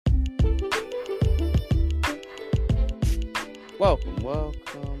Welcome,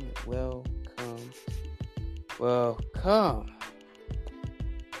 welcome, welcome, welcome,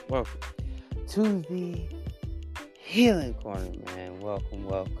 welcome to the Healing Corner, man. Welcome,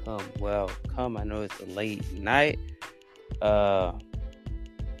 welcome, welcome. I know it's a late night. Might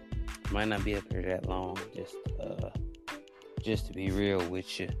not be up here that long, just to be real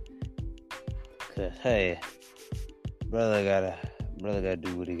with you. Cause hey, brother gotta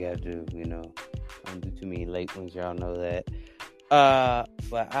do what he gotta do, you know. I don't do too many late ones, y'all know that.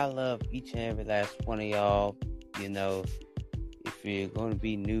 But I love each and every last one of y'all. You know, if you're gonna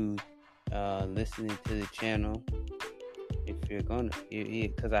be new, listening to the channel, if you're gonna,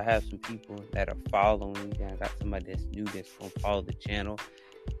 because I have some people that are following, and I got somebody that's new that's gonna follow the channel.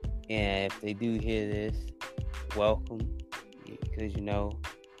 And if they do hear this, welcome, because you know,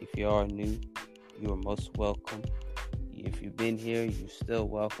 if you are new, you are most welcome. If you've been here, you're still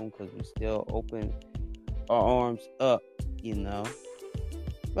welcome, because we're still open our arms up, you know.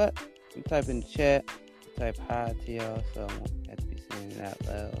 But you type in the chat, type hi to y'all, so I won't have to be saying it out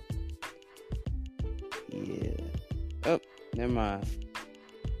loud. Yeah. Oh, never mind.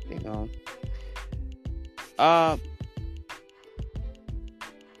 They're gone.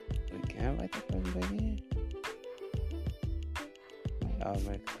 Wait, can I invite that person back in? Might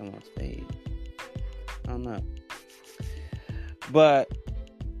already come on stage. I don't know. But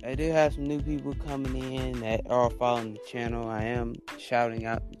I do have some new people coming in that are following the channel. I am shouting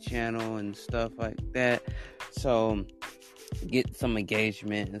out the channel and stuff like that. So get some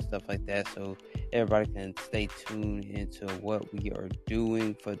engagement and stuff like that, so everybody can stay tuned into what we are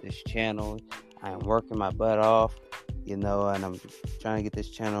doing for this channel. I am working my butt off, you know, and I'm trying to get this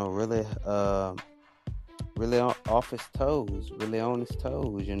channel really off its toes, really on its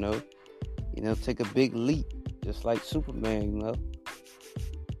toes, you know. Take a big leap, just like Superman, you know.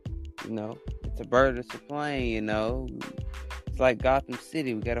 It's a bird, it's a plane, you know. It's like Gotham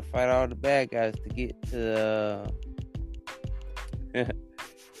City. We gotta fight all the bad guys to get to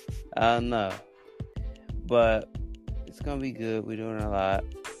I don't know. But it's gonna be good. We're doing a lot.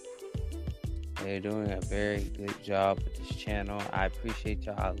 They're doing a very good job with this channel. I appreciate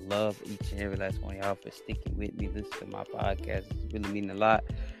y'all. I love each and every last one of y'all for sticking with me, listening to my podcast. It's really meaning a lot,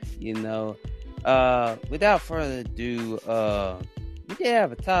 you know. Without further ado, we did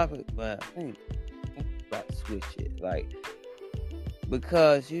have a topic, but I think we're about to switch it.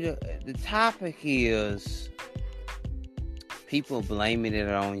 Because the topic is people blaming it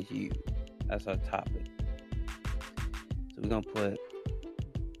on you. That's our topic. So we're gonna put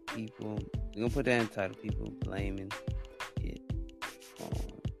that in the title, people blaming it on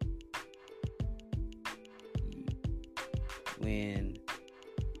you when you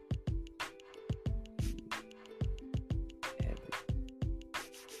have it.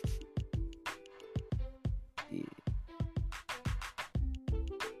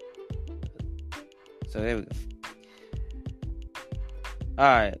 So there we go.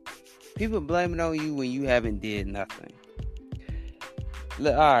 Alright. People blaming on you when you haven't did nothing.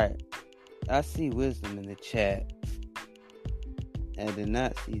 Alright. I see wisdom in the chat. I did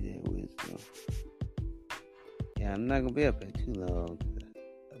not see that wisdom. Yeah, I'm not gonna be up there too long.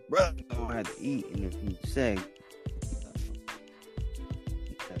 Brother gonna have to eat in a few seconds.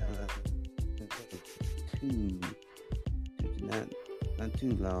 Not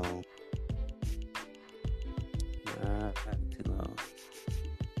too long. Not too long.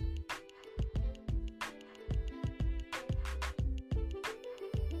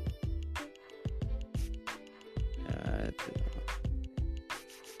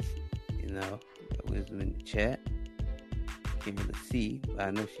 Got wisdom in the chat. Can't really see, but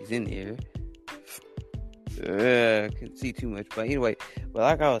I know she's in here. Can't see too much, but anyway. But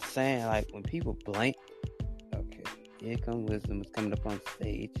like I was saying, when people blame. Okay, here comes wisdom. It's coming up on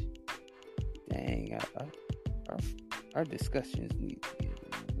stage. Dang, our discussions need to be a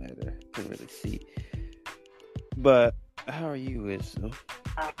little better. Can't really see. But how are you, wisdom?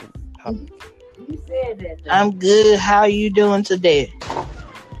 You said that. I'm good. How are you doing today?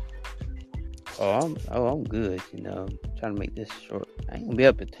 I'm good, you know. I'm trying to make this short. I ain't gonna be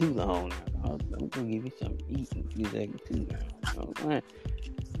up for too long. I'm gonna give you something to eat in a few seconds too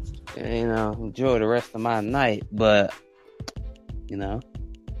now. Enjoy the rest of my night, but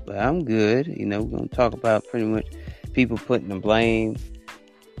I'm good. We're gonna talk about pretty much people putting the blame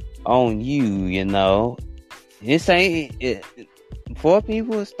on you, you know. This ain't it. Before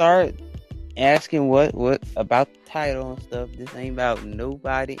people start asking what about the title and stuff, this ain't about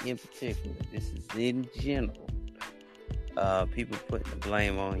nobody in particular. This is in general. People putting the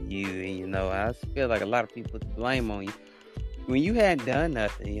blame on you, and I feel like a lot of people put the blame on you when you hadn't done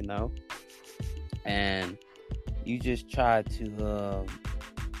nothing, and You just try to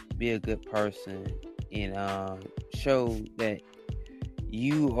be a good person and show that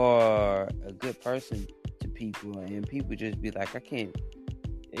you are a good person to people, and people just be like, I can't.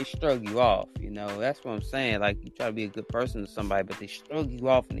 They shrug you off, That's what I'm saying. Like, you try to be a good person to somebody, but they shrug you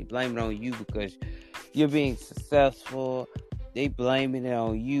off and they blame it on you because you're being successful. They blaming it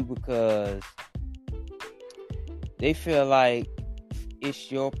on you because they feel like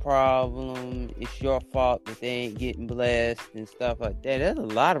it's your problem, it's your fault that they ain't getting blessed and stuff like that. There's a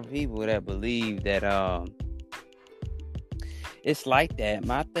lot of people that believe that it's like that.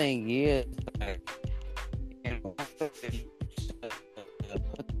 My thing is,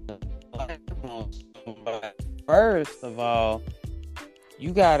 like, first of all,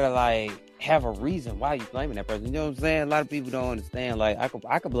 you gotta have a reason why you blaming that person. You know what I'm saying? A lot of people don't understand. Like, I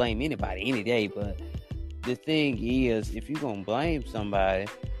could blame anybody any day, but the thing is, if you're gonna blame somebody,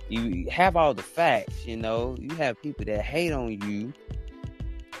 you have all the facts. You have people that hate on you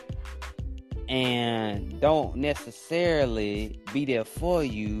and don't necessarily be there for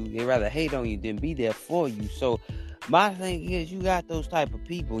you. They rather hate on you than be there for you. So my thing is, you got those type of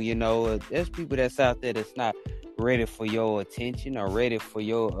people. There's people that's out there that's not ready for your attention or ready for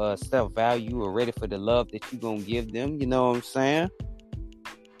your self-value or ready for the love that you're gonna give them. You know what I'm saying?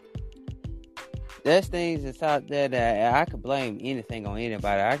 There's things that's out there that I could blame anything on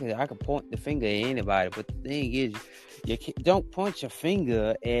anybody. I could point the finger at anybody, but the thing is, you don't point your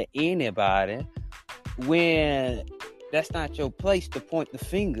finger at anybody when that's not your place to point the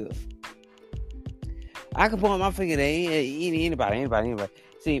finger. I can point my finger at anybody.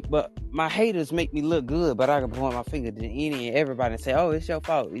 See, but my haters make me look good, but I can point my finger to any and everybody and say, oh, it's your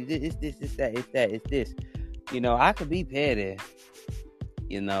fault. It's this, it's that, it's that, it's this. I could be petty.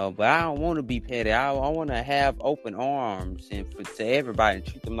 But I don't want to be petty. I want to have open arms to everybody and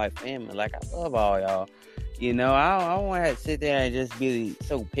treat them like family. Like, I love all y'all. I don't want to sit there and just be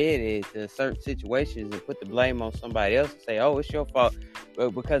so petty to certain situations and put the blame on somebody else and say, oh, it's your fault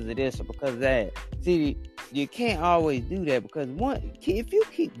because of this or because of that. See, you can't always do that because if you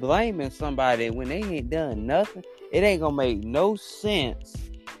keep blaming somebody when they ain't done nothing, it ain't going to make no sense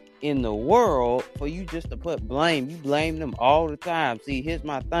in the world for you just to put blame. You blame them all the time. See, here's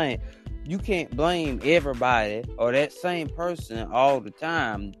my thing. You can't blame everybody or that same person all the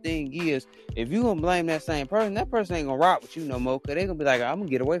time. The thing is, if you gonna blame that same person, that person ain't gonna rock with you no more, because they gonna be like, I'm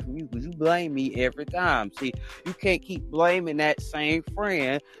gonna get away from you because you blame me every time. See, you can't keep blaming that same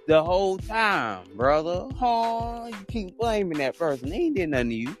friend the whole time, brother. You keep blaming that person. They ain't did nothing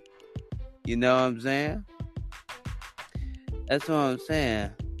to you. You know what I'm saying? That's what I'm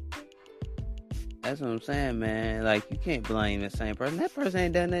saying. That's what I'm saying, man. Like, you can't blame the same person. That person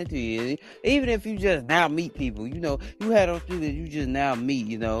ain't done nothing to you. Even if you just now meet people, you had those people that you just now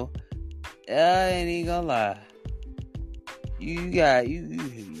meet, I ain't even gonna lie.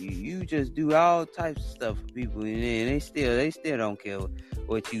 You just do all types of stuff for people, and then they still don't care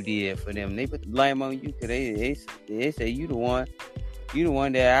what you did for them. They put the blame on you because they say you the one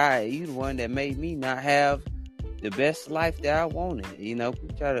that made me not have the best life that I wanted.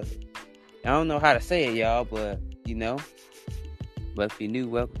 I don't know how to say it, y'all, but if you're new,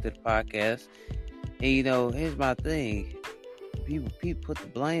 welcome to the podcast. And here's my thing. People put the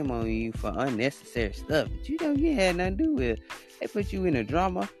blame on you for unnecessary stuff, but you ain't had nothing to do with it. They put you in a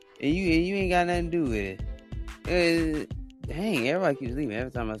drama, and you ain't got nothing to do with it. Dang, everybody keeps leaving every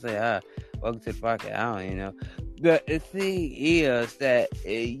time I say, welcome to the podcast. I don't even know. But the thing is that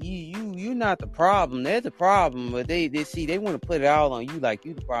you're not the problem. They're the problem, but they want to put it all on you like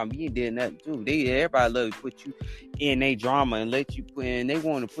you the problem. You ain't did nothing too. Everybody love to put you in their drama and let you put in. They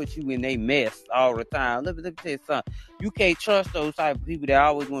want to put you in their mess all the time. Let me tell you something. You can't trust those type of people that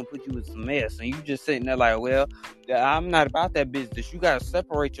always want to put you in some mess, and you just sitting there like, well, I'm not about that business. You gotta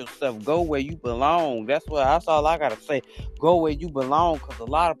separate yourself. Go where you belong. That's all I gotta say. Go where you belong, because a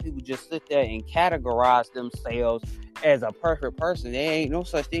lot of people just sit there and categorize themselves as a perfect person. There ain't no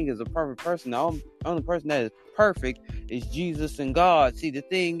such thing as a perfect person. The only person that is perfect is Jesus and God. See, the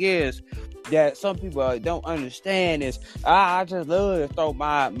thing is that some people don't understand is I just love to throw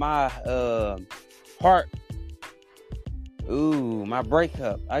my heart. Ooh, my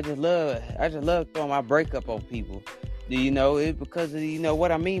breakup. I just love throwing my breakup on people. It's because of,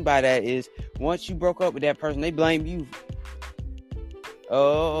 what I mean by that is once you broke up with that person, they blame you.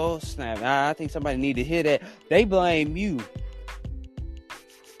 Oh, snap. I think somebody need to hear that. They blame you.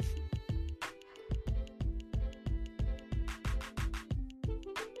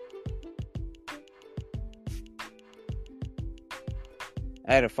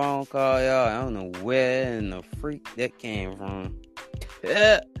 I had a phone call, y'all. I don't know where in the freak that came from.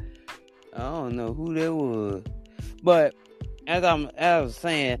 I don't know who that was. But as I was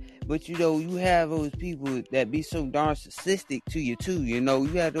saying, but you know, you have those people that be so narcissistic to you too. You know,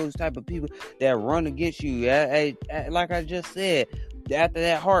 you have those type of people that run against you. Like I just said, after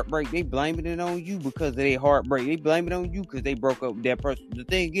that heartbreak, they blaming it on you because of their heartbreak. They blame it on you because they broke up with that person. The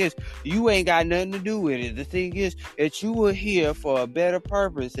thing is, you ain't got nothing to do with it. The thing is that you were here for a better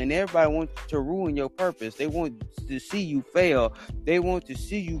purpose, and everybody wants to ruin your purpose. They want to see you fail. They want to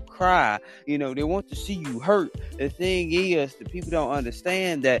see you cry. You know, they want to see you hurt. The thing is, the people don't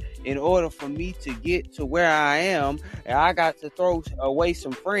understand that in order for me to get to where I am, I got to throw away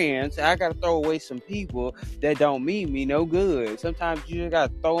some friends. I got to throw away some people that don't mean me no good. Sometimes you just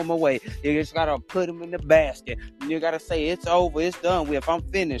gotta throw them away. You just gotta put them in the basket. You gotta say it's over, it's done with. I'm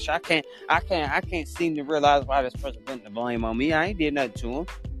finished. I can't seem to realize why this person putting the blame on me. I ain't did nothing to them.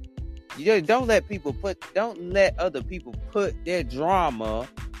 You just don't let other people put their drama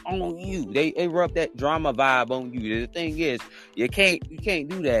on you. They rub that drama vibe on you. The thing is, you can't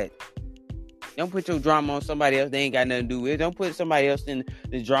do that. Don't put your drama on somebody else. They ain't got nothing to do with it. Don't put somebody else in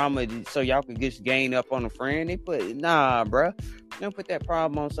the drama so y'all can just gain up on a friend. Nah, bruh. Don't put that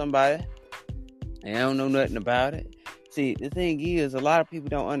problem on somebody. They don't know nothing about it. See, the thing is, a lot of people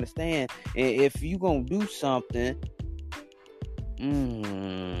don't understand. If you gonna do something,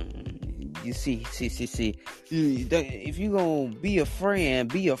 you see. If you gonna be a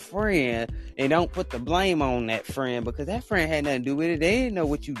friend, and don't put the blame on that friend, because that friend had nothing to do with it. They didn't know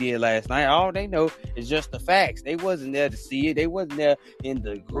what you did last night. All they know is just the facts. They wasn't there to see it. They wasn't there in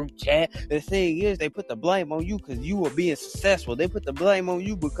the group chat. The thing is, they put the blame on you because you were being successful. They put the blame on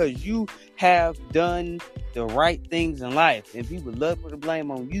you because you have done the right things in life. And people love to put the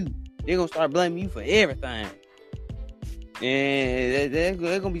blame on you. They're gonna start blaming you for everything. And there's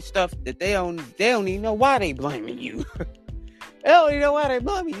gonna be stuff that they don't even know why they blaming you. They don't even know why they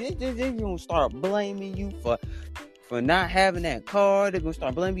blaming you. They're gonna start blaming you for not having that car. They're gonna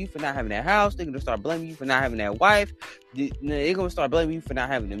start blaming you for not having that house. They're gonna start blaming you for not having that wife. They're gonna start blaming you for not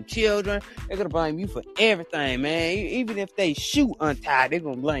having them children. They're gonna blame you for everything, man. Even if they shoe untied, they're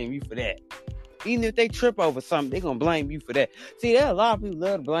gonna blame you for that. Even if they trip over something, they're going to blame you for that. See, there are a lot of people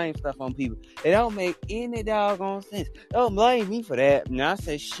love to blame stuff on people. It don't make any doggone sense. Don't blame me for that. And I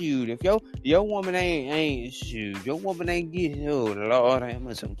say, shoot, if your woman ain't shoot, your woman ain't getting, oh, Lord,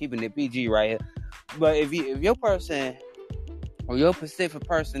 I'm keeping it PG right here. But if your person or your specific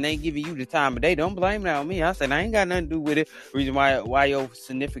person ain't giving you the time of day, don't blame that on me. I said, I ain't got nothing to do with it. Reason why your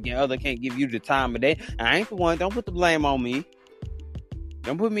significant other can't give you the time of day. I ain't the one. Don't put the blame on me.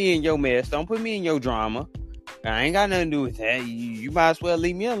 Don't put me in your mess. Don't put me in your drama. I ain't got nothing to do with that. You might as well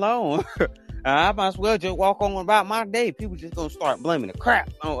leave me alone. I might as well just walk on about my day. People just gonna start blaming the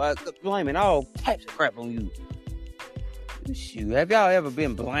crap on, blaming all types of crap on you. Shoot, have y'all ever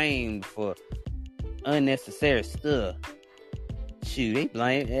been blamed for unnecessary stuff? Shoot, they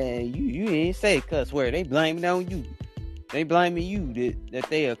blame you ain't say cuss word. They blaming it on you. They blaming you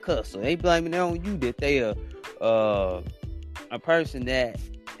that they a cusser. They blaming it on you that they a person that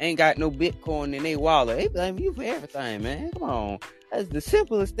ain't got no Bitcoin in their wallet. They blame you for everything, man. Come on. That's the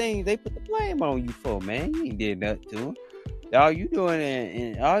simplest thing they put the blame on you for, man. You ain't did nothing to them. All you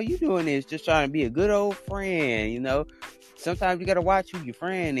doing is just trying to be a good old friend, you know. Sometimes you gotta watch who your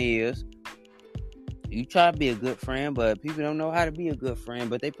friend is. You try to be a good friend, but people don't know how to be a good friend,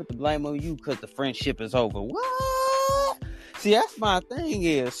 but they put the blame on you because the friendship is over. What? See, that's my thing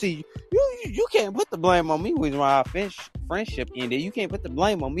is, see, you can't put the blame on me with why our friendship ended. You can't put the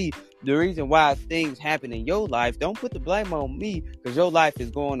blame on me. The reason why things happen in your life, don't put the blame on me because your life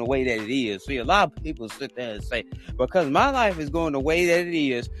is going the way that it is. See, a lot of people sit there and say, because my life is going the way that it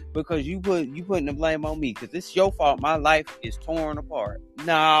is, because you putting the blame on me because it's your fault. My life is torn apart.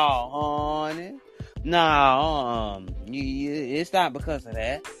 No, honey. No, it's not because of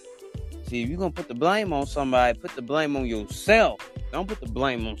that. See, if you're going to put the blame on somebody, put the blame on yourself. Don't put the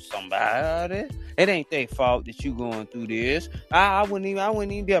blame on somebody. It ain't their fault that you going through this. I wouldn't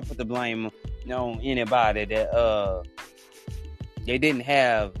even dare put the blame on anybody that they didn't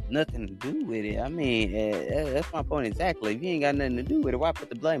have nothing to do with it. I mean, that's my point exactly. If you ain't got nothing to do with it, why put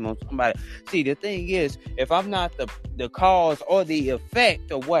the blame on somebody? See, the thing is, if I'm not the cause or the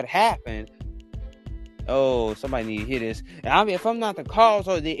effect of what happened, oh, somebody need to hear this. I mean, if I'm not the cause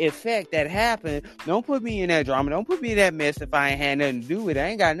or the effect that happened, don't put me in that drama. Don't put me in that mess if I ain't had nothing to do with it. I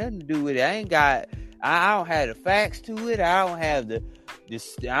ain't got nothing to do with it. I don't have the facts to it. I don't have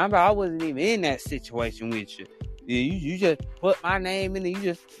I wasn't even in that situation with you. You just put my name in it. You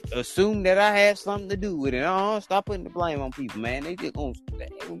just assume that I had something to do with it. Stop putting the blame on people, man. They just gonna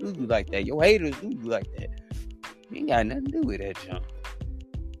do you like that. Your haters do you like that. You ain't got nothing to do with that junk.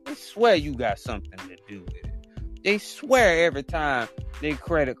 I swear you got something to do with it. They swear every time they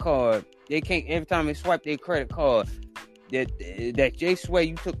credit card. They can't, every time they swipe their credit card, that they swear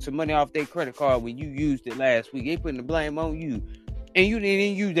you took some money off their credit card when you used it last week. They putting the blame on you. And you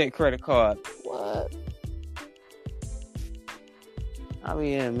didn't use that credit card. What? I'll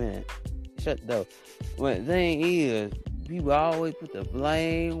be in a minute. Shut the door. Well, the thing is, people always put the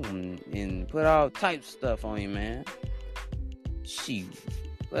blame and put all types of stuff on you, man. Shoot.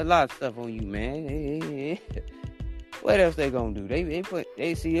 Put a lot of stuff on you, man. What else they gonna do? They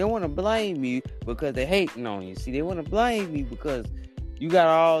want to blame you because they hating on you. See, they want to blame you because you got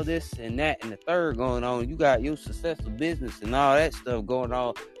all this and that and the third going on. You got your successful business and all that stuff going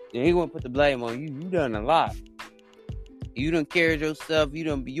on. They want to put the blame on you. You done a lot. You done carried yourself.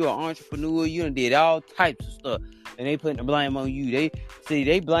 You're an entrepreneur. You done did all types of stuff. And they putting the blame on you.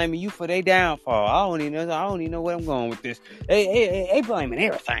 They blaming you for their downfall. I don't even know where I'm going with this. They blaming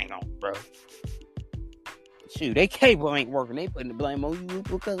everything on, bro. Shoot, they cable ain't working. They putting the blame on you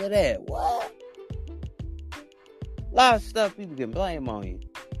because of that. What? A lot of stuff people can blame on you.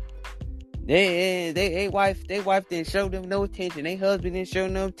 They wife didn't show them no attention. They husband didn't show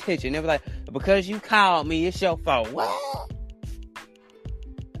no attention. They were like, because you called me, it's your fault. What?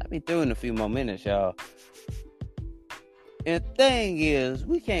 I'll be through in a few more minutes, y'all. And the thing is,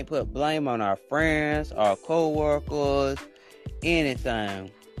 we can't put blame on our friends, our co-workers, anything.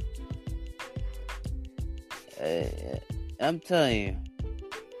 I'm telling you.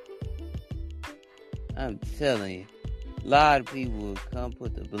 A lot of people will come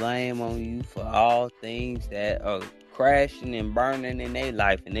put the blame on you for all things that are crashing and burning in their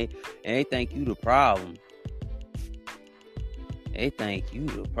life, and they think you the problem. They think you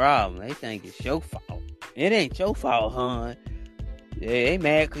the problem. They think it's your fault. It ain't your fault, hon. They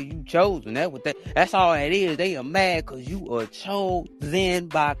mad because you chosen. That's all it is. They are mad because you are chosen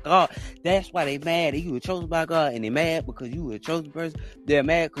by God. That's why they mad that you were chosen by God, and they mad because you were a chosen person. They're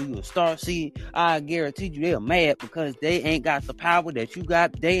mad because you a star seed. I guarantee you, they are mad because they ain't got the power that you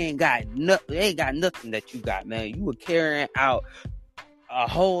got. They ain't got nothing that you got, man. You were carrying out a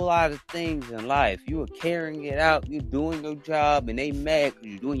whole lot of things in life. You were carrying it out. You're doing your job, and they mad because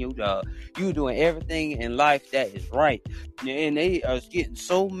you're doing your job. You're doing everything in life that is right, and they are getting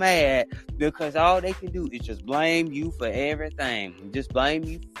so mad because all they can do is just blame you for everything. Just blame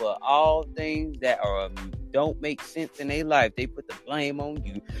you for all things that don't make sense in their life. They put the blame on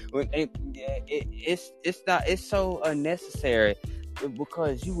you. It's so unnecessary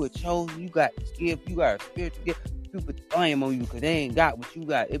because you were chosen. You got this gift. You got a spiritual gift. People put the blame on you because they ain't got what you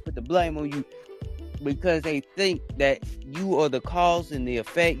got. They put the blame on you because they think that you are the cause and the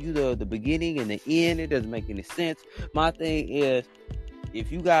effect. You are the beginning and the end. It doesn't make any sense. My thing is,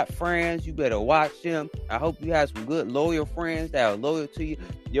 if you got friends, you better watch them. I hope you have some good, loyal friends that are loyal to you.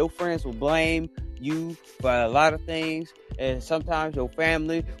 Your friends will blame you for a lot of things, and sometimes your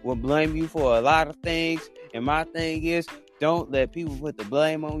family will blame you for a lot of things. And my thing is, don't let people put the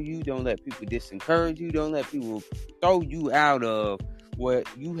blame on you. Don't let people disencourage you. Don't let people throw you out of what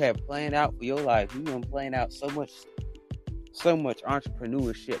you have planned out for your life. You done planned out so much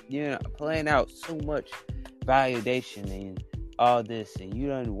entrepreneurship. You know, planned out so much validation and all this, and you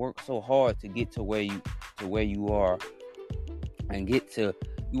done work so hard to get to where you are, and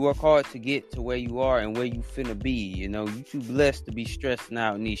you work hard to get to where you are and where you finna be. You know, you too blessed to be stressing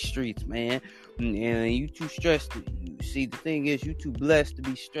out in these streets, man. And you too stressed. See, the thing is, you too blessed to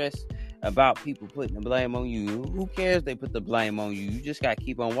be stressed about people putting the blame on you. Who cares they put the blame on you? You just gotta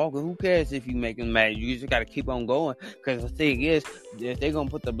keep on walking. Who cares if you make them mad? You just gotta keep on going. Because the thing is, if they're gonna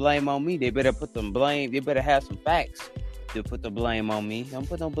put the blame on me, they better have some facts to put the blame on me. Don't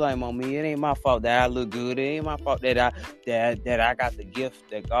put no blame on me. It ain't my fault that I look good. It ain't my fault that I got the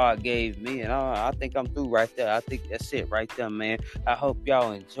gift that God gave me. And I think I'm through right there. I think that's it right there, man. I hope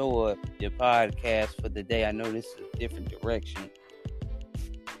y'all enjoy the podcast for the day. I know this is a different direction,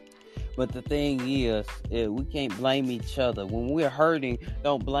 but the thing is, we can't blame each other. When we're hurting,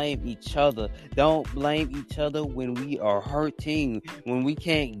 don't blame each other. Don't blame each other when we are hurting. When we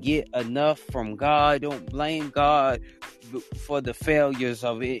can't get enough from God, don't blame God for the failures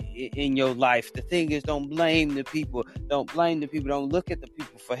of it in your life. The thing is, don't blame the people. Don't look at the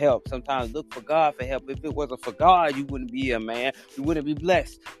people for help. Sometimes look for God for help. If it wasn't for God, you wouldn't be a man. You wouldn't be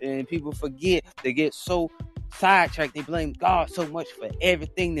blessed. And people forget. They get so sidetracked. They blame God so much for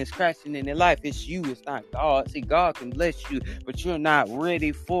everything that's crashing in their life. It's you. It's not God. See, God can bless you, but you're not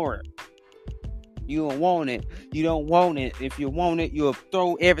ready for it. You don't want it. You don't want it. If you want it, you'll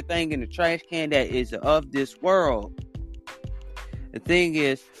throw everything in the trash can that is of this world. The thing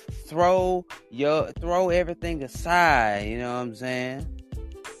is, throw everything aside. You know what I'm saying?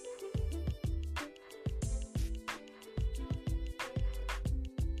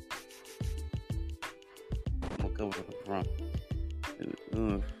 coming from.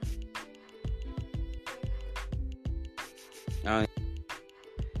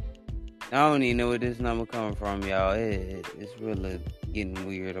 I don't even know where this number coming from, y'all. It's really getting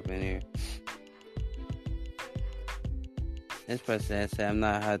weird up in here. This person said I'm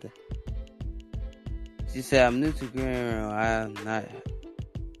not how to. She said I'm new to Greenroom.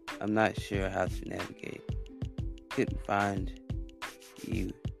 I'm not sure how to navigate. Couldn't find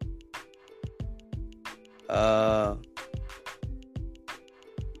you. Oh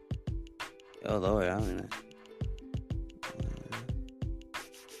Lord, I don't know.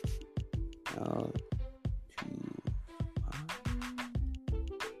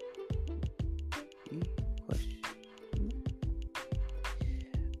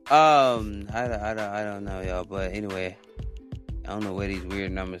 I don't know, y'all, but anyway, I don't know where these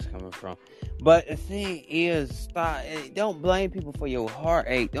weird numbers coming from. But the thing is, don't blame people for your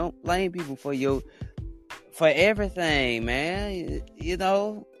heartache. Don't blame people for everything, man. You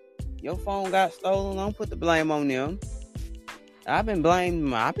know, your phone got stolen. Don't put the blame on them. I've been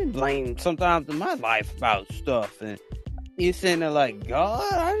blamed sometimes in my life about stuff, and you sitting there like,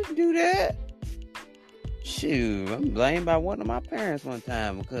 God, I didn't do that. Shoot, I'm blamed by one of my parents one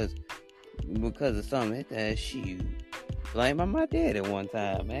time because of something. Shoot, blamed by my dad at one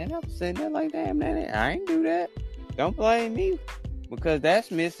time, man. I was sitting there like, damn, man, I ain't do that. Don't blame me because that's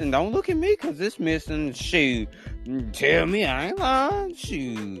missing. Don't look at me because it's missing. Shoot, tell me I ain't lying.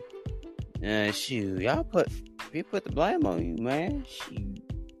 Shoot, y'all put the blame on you, man. Shoot,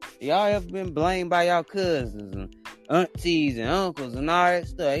 y'all ever been blamed by y'all cousins and aunties and uncles and all that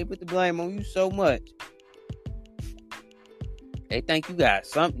stuff? They put the blame on you so much. They think you got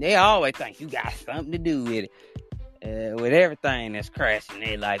something. They always think you got something to do with it. With everything that's crashing in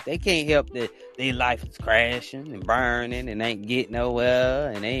their life. They can't help that their life is crashing and burning and ain't getting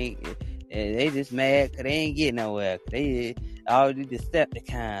nowhere. And they just mad because they ain't getting nowhere. They all the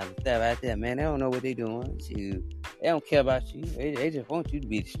Decepticons and stuff out there, man. They don't know what they doing. Shoot. They don't care about you. They just want you to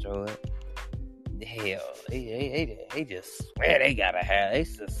be destroyed. Hell, they just swear they gotta have. They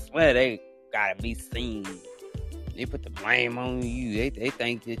just swear they gotta be seen. They put the blame on you. They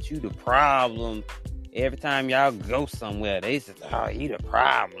think that you the problem. Every time y'all go somewhere, they say, oh, you the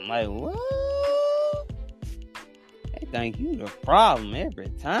problem. Like, what? They think you the problem every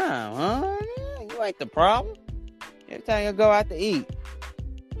time, huh? You ain't the problem. Every time you go out to eat.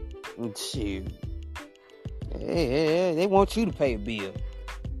 Shoot. They want you to pay a bill.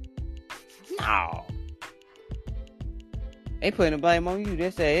 No. They putting the blame on you.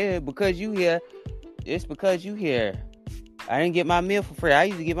 They say, because you here. It's because you here. I didn't get my meal for free. I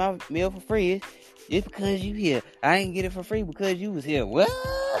used to get my meal for free. It's because you here. I didn't get it for free because you was here. What?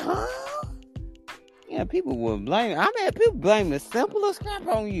 Yeah, people will blame. People blame the simplest crap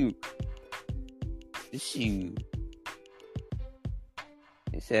on you. Shoot.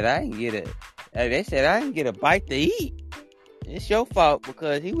 They said I didn't get it. They said I didn't get a bite to eat. It's your fault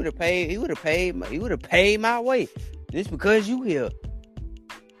because he would have paid my way. It's because you here.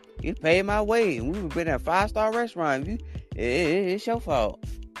 You paid my way, and we would have been at a 5-star restaurant. It's your fault.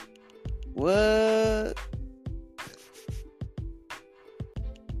 What?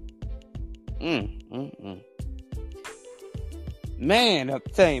 Man, I'm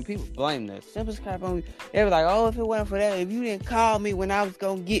telling you, people blame the simplest crap on me. They were like, oh, if it wasn't for that, if you didn't call me when I was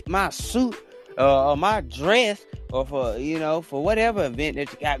gonna get my suit or my dress or for whatever event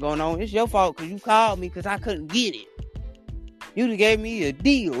that you got going on, it's your fault because you called me because I couldn't get it. You done gave me a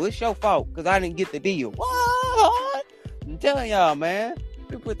deal. It's your fault because I didn't get the deal. What? I'm telling y'all, man.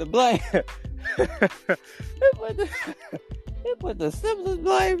 They put the blame. they put the simplest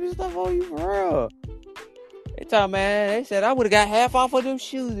blame and stuff on you for real. They talking, man. They said I would have got half off of them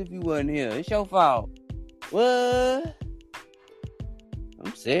shoes if you wasn't here. It's your fault. What?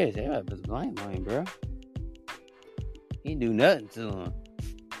 I'm serious. They might put the blame on him, bro. He didn't do nothing to him.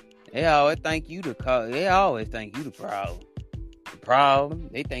 They always think you the problem. They think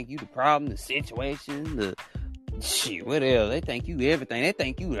you the problem, the situation, the shit, what else? They think you everything. They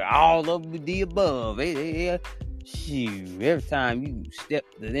think you all of the above. Shoot, every time you step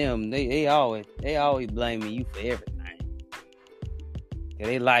to them, they always blaming you for everything. Yeah,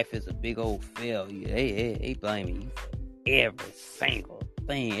 their life is a big old failure. They blaming you for every single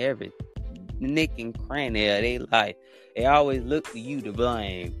thing, every nick and cranny of their life. They always look to you to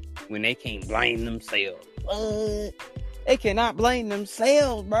blame when they can't blame themselves. What? They cannot blame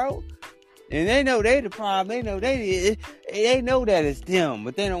themselves, bro. And they know they the problem. They know they know that it's them,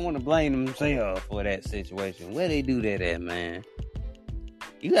 but they don't want to blame themselves for that situation. Where they do that at, man?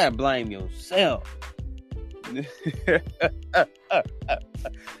 You gotta blame yourself.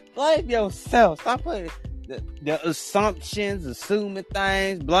 Blame yourself. Stop putting the assumptions, assuming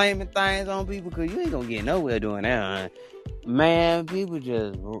things, blaming things on people, because you ain't gonna get nowhere doing that, huh? Man, people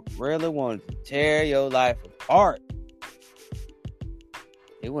just really want to tear your life apart.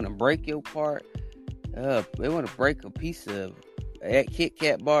 They want to break your part up. They want to break a piece of that Kit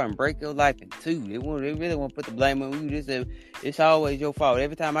Kat bar and break your life in two. They really want to put the blame on you. It's always your fault.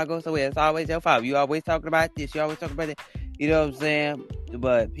 Every time I go somewhere, it's always your fault. You always talking about this. You always talking about that. You know what I'm saying?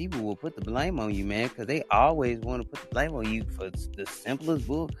 But people will put the blame on you, man, because they always want to put the blame on you for the simplest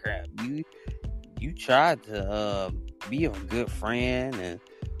bullcrap. You try to be a good friend and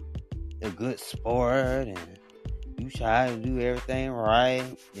a good sport, and you try to do everything right.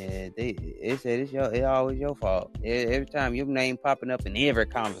 Yeah, it said it's always your fault. Every time your name popping up in every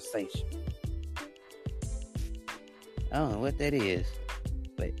conversation. I don't know what that is,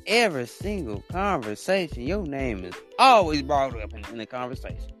 but every single conversation, your name is always brought up in the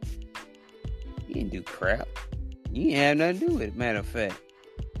conversation. You didn't do crap. You didn't have nothing to do with it, matter of fact.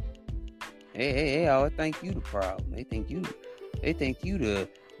 They always think you the problem. They think you the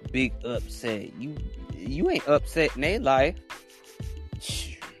big upset. You ain't upset in their life.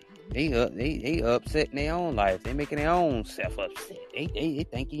 They upset in their own life. They making their own self upset. They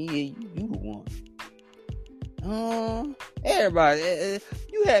thinking you the one. Everybody,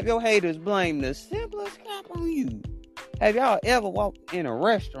 you have your haters blame the simplest crap on you. Have y'all ever walked in a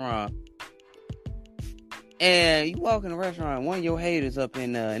restaurant and you walk in a restaurant, one of your haters up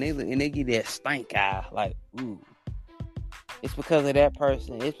in and they give that stink eye, like, ooh. It's because of that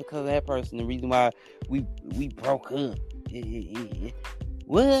person. The reason why we broke up.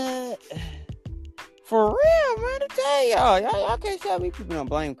 What? For real, man, to tell y'all can't tell me people don't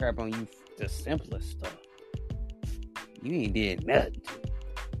blame crap on you for the simplest stuff. You ain't did nothing.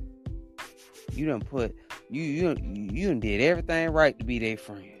 You done put you done did everything right to be their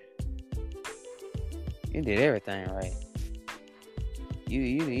friend. You did everything right.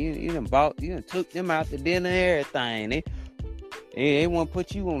 You done took them out to dinner and everything. They want to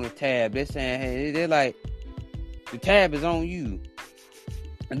put you on the tab. They're saying, hey, they're like, the tab is on you.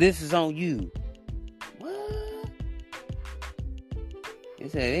 This is on you. What? They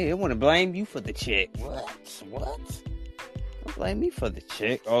say they want to blame you for the check. What? Don't blame me for the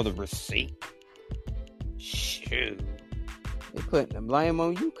check or the receipt. Shoot. They putting the blame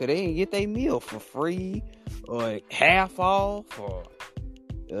on you because they didn't get their meal for free or half off or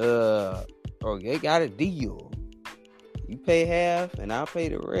they got a deal. You pay half and I'll pay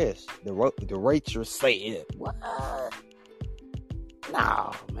the rest. The waitress said, what?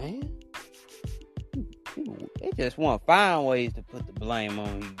 No, man. They just want to find ways to put the blame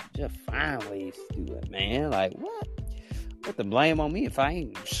on you. Just find ways to do it, man. Like, what? Put the blame on me if I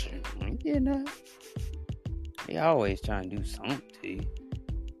ain't getting that. They always trying to do something to you.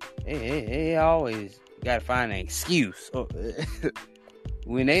 They always got to find an excuse.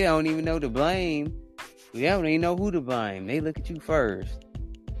 When they don't even know the blame, they don't even know who to blame. They look at you first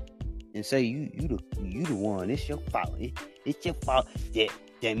and say you the one. It's your fault. It's your fault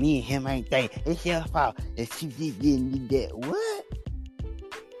that me and him ain't there. It's your fault that you did that.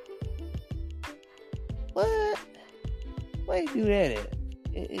 What? Why you do that at?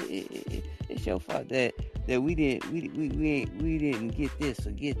 It's your fault that we didn't get this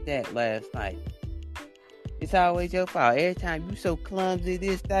or get that last night. It's always your fault. Every time you so clumsy,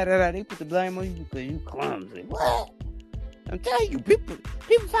 this, that, they put the blame on you because you clumsy. What? I'm telling you, people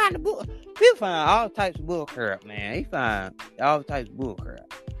find all types of bull crap, man. They find all types of bull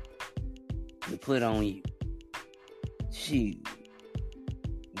crap to put on you. Shoot.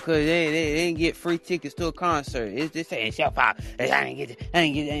 Because they didn't get free tickets to a concert. It's just saying it's your fault. I didn't get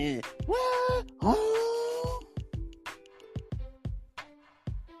it. What? Oh.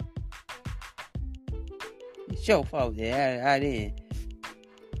 It's your fault that I didn't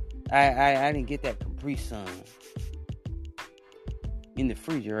get that Capri Sun in the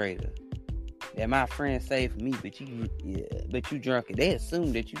refrigerator that my friend saved for me, but you drunk it. They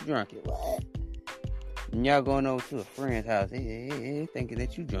assume that you drunk it. What? And y'all going over to a friend's house, they thinking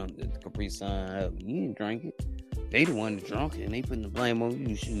that you drunk the Capri Sun up. You didn't drink it. They the one that drunk it, and they putting the blame on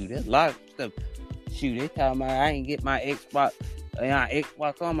you. Shoot, there's a lot of stuff. Shoot, they talking about I ain't get my Xbox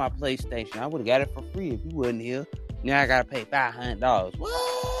on my PlayStation. I would have got it for free if you wasn't here. Now I gotta pay $500.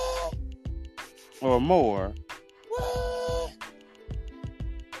 What? Or more. What?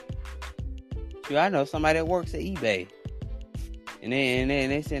 Shoot, I know somebody that works at eBay, and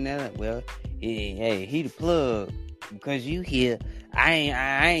they saying that, well, hey, he the plug because you here. I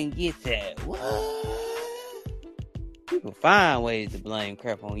ain't get that. What? People find ways to blame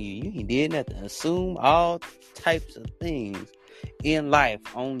crap on you. You ain't did nothing. Assume all types of things in life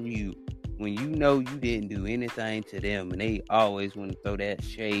on you when you know you didn't do anything to them, and they always want to throw that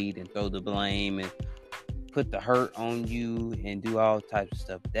shade and throw the blame and put the hurt on you and do all types of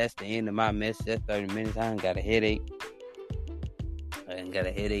stuff. That's the end of my message. That's 30 minutes. I ain't got a headache.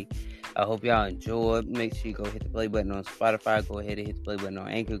 I hope y'all enjoyed. Make sure you go hit the play button on Spotify. Go ahead and hit the play button on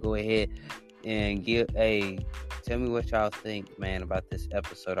Anchor. Go ahead and tell me what y'all think, man, about this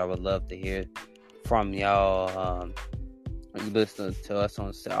episode. I would love to hear from y'all. You listen to us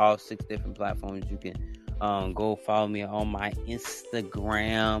on all 6 different platforms. You can go follow me on my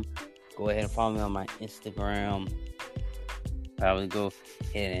Instagram. Go ahead and follow me on my Instagram. I will go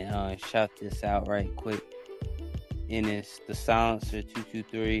ahead and shout this out right quick. And it's the Silencer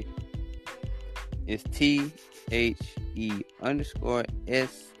 223. It's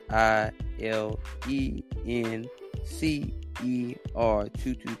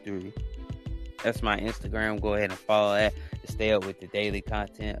THE_SILENCER223. That's my Instagram. Go ahead and follow that to stay up with the daily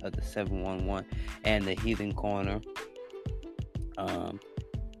content of the 711 and the Heathen Corner. And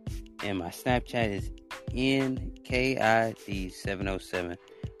my Snapchat is NKID707.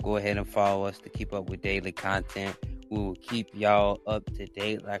 Go ahead and follow us to keep up with daily content. We will keep y'all up to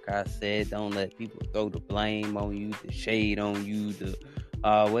date. Like I said, don't let people throw the blame on you, the shade on you, the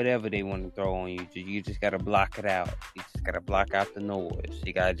whatever they want to throw on you. You just got to block it out. You just got to block out the noise.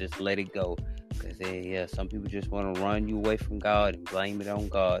 You got to just let it go. Because some people just want to run you away from God and blame it on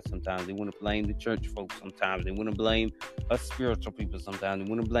God. Sometimes they want to blame the church folks. Sometimes they want to blame us spiritual people. Sometimes they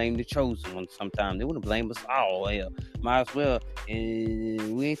want to blame the chosen ones. Sometimes they want to blame us all. Might as well.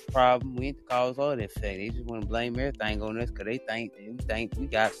 And we ain't the problem. We ain't the cause or the effect. They just want to blame everything on us because they think we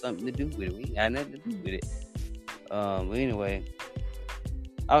got something to do with it. We ain't got nothing to do with it. But anyway,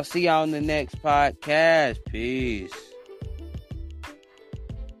 I'll see y'all in the next podcast. Peace.